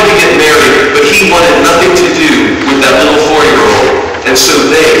she wanted to get married, but he wanted nothing to do with that little 4-year-old. And so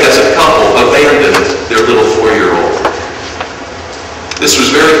they, as a couple, abandoned their little 4-year-old. This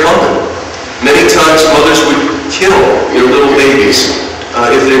was very common. Many times mothers would kill their little babies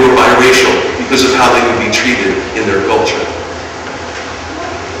if they were biracial because of how they would be treated in their culture.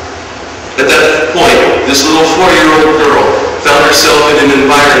 At that point, this little 4-year-old girl found herself in an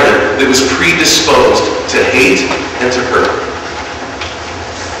environment that was predisposed to hate and to hurt.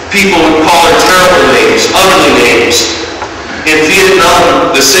 People would call her terrible names, ugly names. In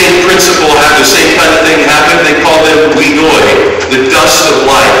Vietnam, the same principle the same kind of thing happened. They called them Uy Noi, the dust of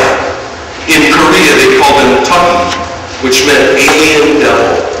life. In Korea, they called them Tucky, which meant alien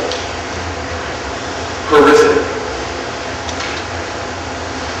devil. Horrific.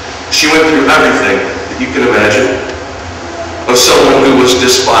 She went through everything that you can imagine of someone who was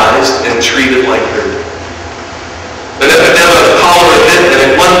despised and treated like dirt. An epidemic of cholera hit, and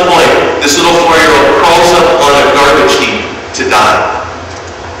at one point, this little 4-year-old crawls up on a garbage heap to die.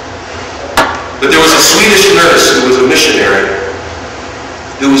 But there was a Swedish nurse who was a missionary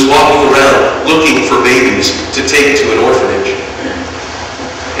who was walking around looking for babies to take to an orphanage.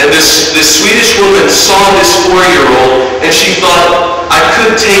 And this Swedish woman saw this 4-year-old, and she thought, I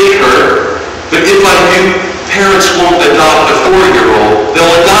could take her, but if I do, parents won't adopt a 4-year-old.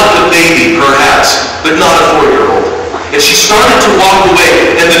 They'll adopt a baby, perhaps, but not a 4-year-old. And she started to walk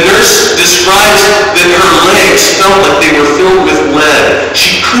away, and the nurse describes that her legs felt like they were filled with lead.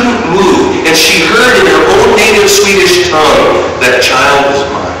 She couldn't move, and she heard in her own native Swedish tongue, that child is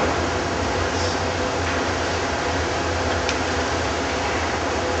mine.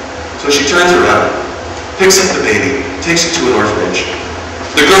 So she turns around, picks up the baby, takes it to an orphanage.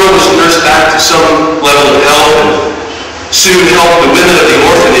 The girl was nursed back to some level of health and soon helped the women of the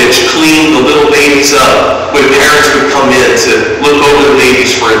orphanage clean the little babies up when parents would come in to look over the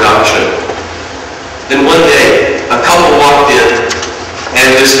babies for adoption. Then one day, a couple walked in, and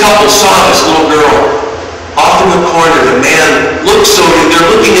this couple saw this little girl Off in the corner, the man looks over, they're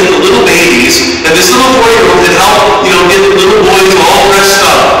looking at the little babies, and this little 4-year-old had helped, get the little boys all dressed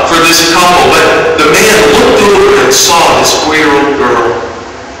up for this couple, but the man looked over and saw this 4-year-old girl,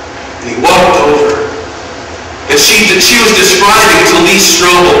 and he walked over, and she was describing to Lee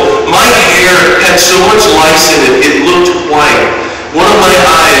Strobel, my hair had so much lice in it, it looked white. One of my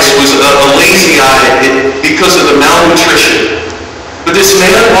eyes was a lazy eye because of the malnutrition. But this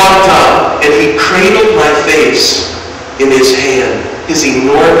man walked up and he cradled my face in his hand, his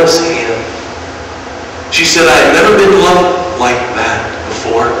enormous hand. She said, I had never been loved like that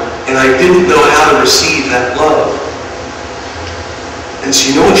before, and I didn't know how to receive that love. And so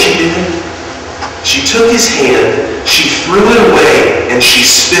you know what she did? She took his hand, she threw it away, and she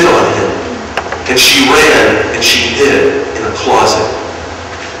spit on him. And she ran and she hid in a closet.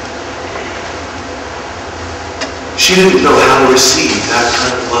 She didn't know how to receive that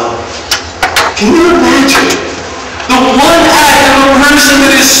kind of love. Can you imagine? The one act of a person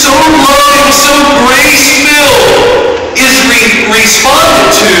that is so loving, so grace-filled, is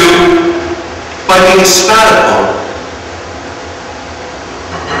responded to by being spat upon.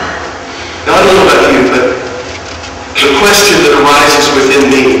 Now, I don't know about you, but the question that arises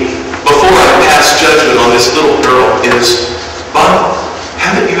within me before I pass judgment on this little girl is, Bob,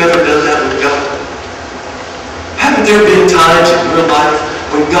 haven't you ever done that with God? Haven't there been times in your life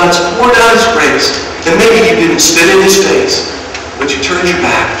when God's poured out His grace, and maybe you didn't spit in His face, but you turned your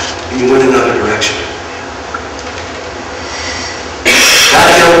back and you went another direction? That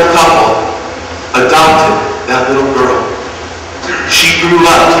young couple adopted that little girl. She grew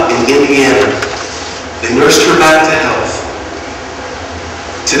up in Indiana. They nursed her back to health.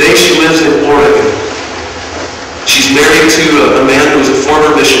 Today she lives in Oregon. She's married to a man who was a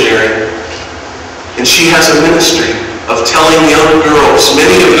former missionary. And she has a ministry of telling young girls,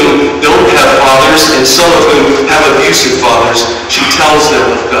 many of whom don't have fathers and some of whom have abusive fathers, she tells them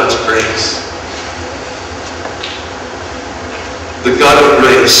of God's grace. The God of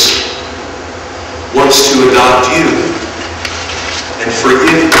grace wants to adopt you and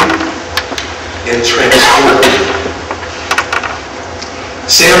forgive you and transform you.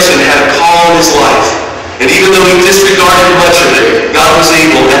 Samson had a call in his life. And even though he disregarded much of it, God was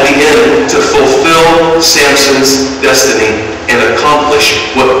able at the end to fulfill Samson's destiny and accomplish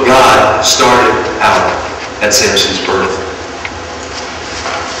what God started out at Samson's birth.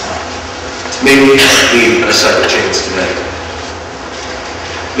 Maybe you need a second chance today.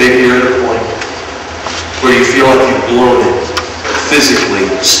 Maybe you're at a point where you feel like you've blown it physically,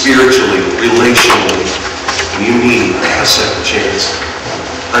 spiritually, relationally, and you need a second chance.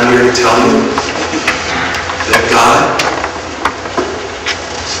 I'm here to tell you that God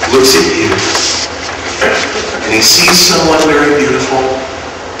looks at you and He sees someone very beautiful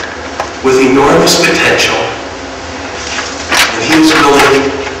with enormous potential, and He is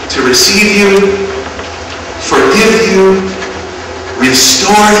willing to receive you, forgive you,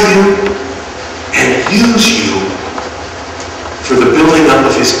 restore you, and use you for the building up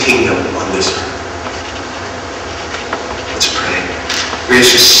of His kingdom on this earth. Let's pray.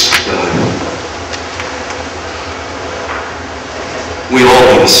 Gracious God, we all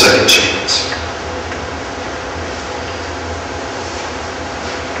need a second chance.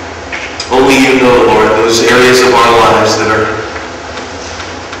 Only you know, Lord, those areas of our lives that are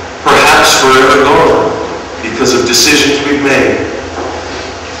perhaps forever gone because of decisions we've made.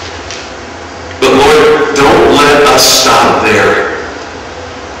 But Lord, don't let us stop there.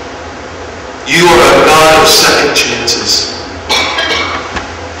 You are a God of second chances.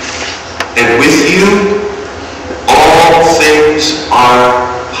 And with you, all things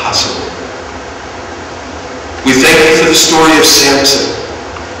are possible. We thank you for the story of Samson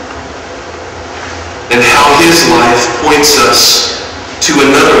and how his life points us to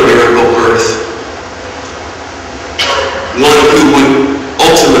another miracle birth. One who would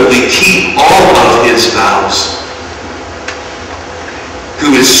ultimately keep all of his vows,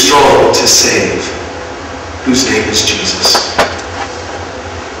 who is strong to save, whose name is Jesus.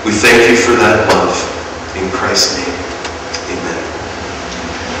 We thank you for that love. In Christ's name, amen.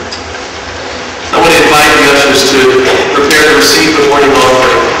 I want to invite the ushers to prepare to receive the morning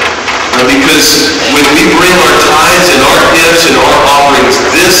offering. Because when we bring our tithes and our gifts and our offerings,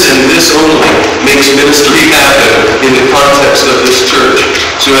 this and this only makes ministry happen in the context of this church.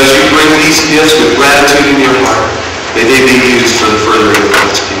 So as you bring these gifts with gratitude in your heart, may they be used for the furthering of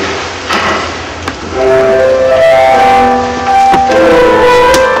God's kingdom.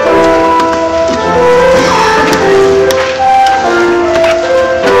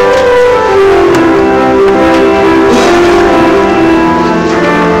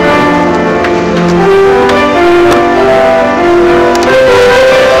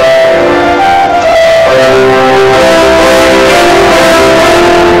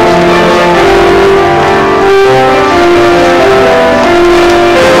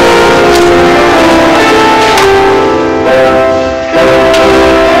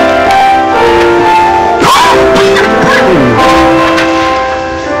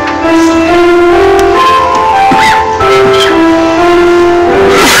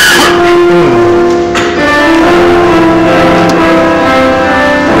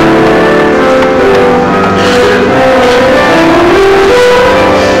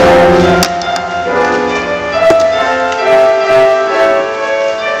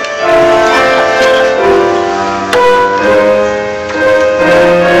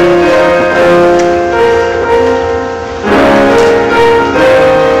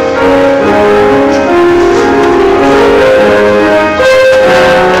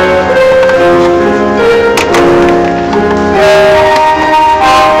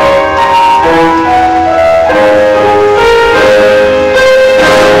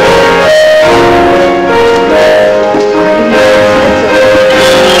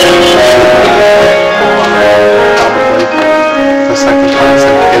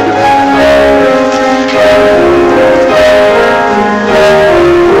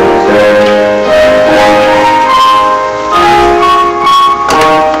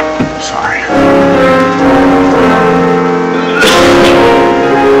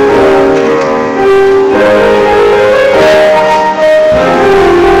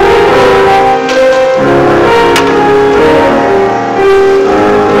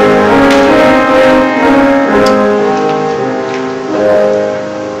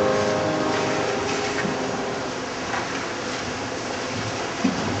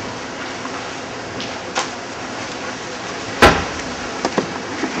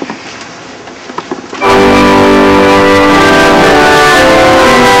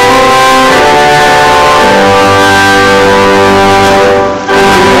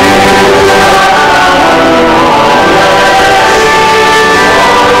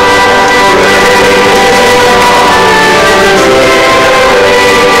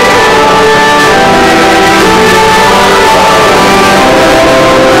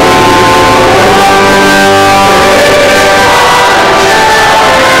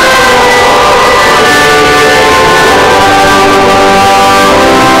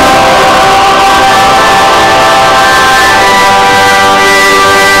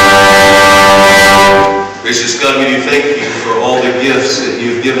 gifts that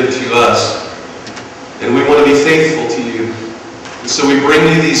you've given to us. And we want to be faithful to you. And so we bring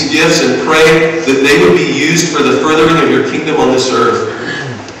you these gifts and pray that they would be used for the furthering of your kingdom on this earth.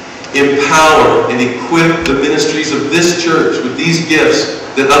 Empower and equip the ministries of this church with these gifts,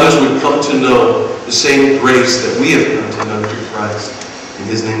 that others would come to know the same grace that we have come to know through Christ. In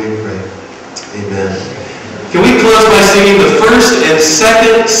His name we pray. Amen. Can we close by singing the first and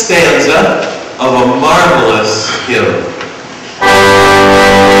second stanza of a marvelous hymn?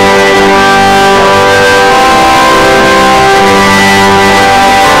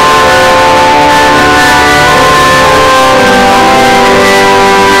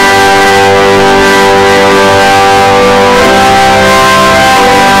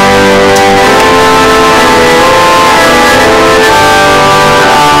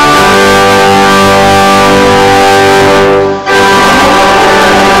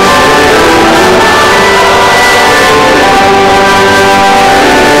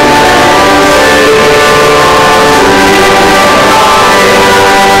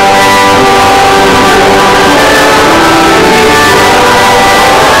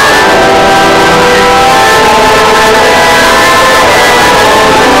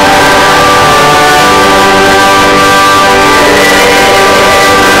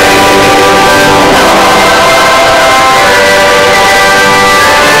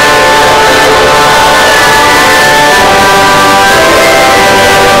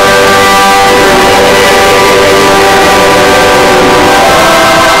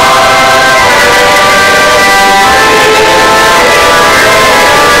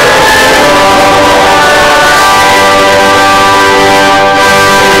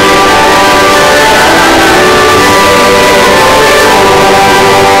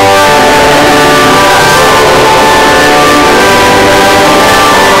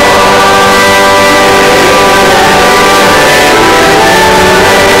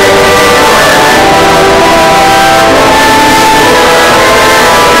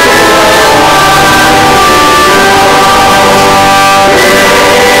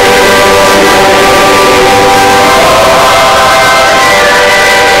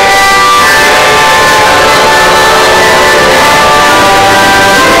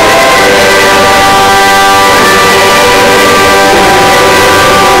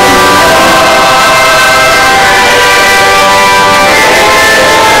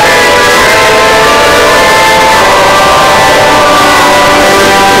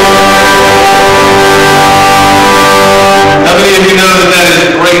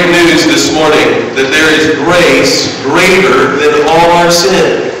 Greater than all our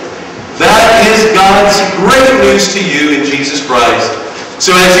sin. That is God's great news to you in Jesus Christ.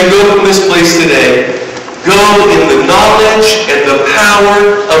 So as you go from this place today, go in the knowledge and the power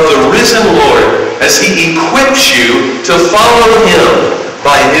of the risen Lord as He equips you to follow Him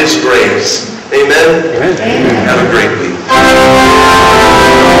by His grace. Amen? Amen. Have a great week.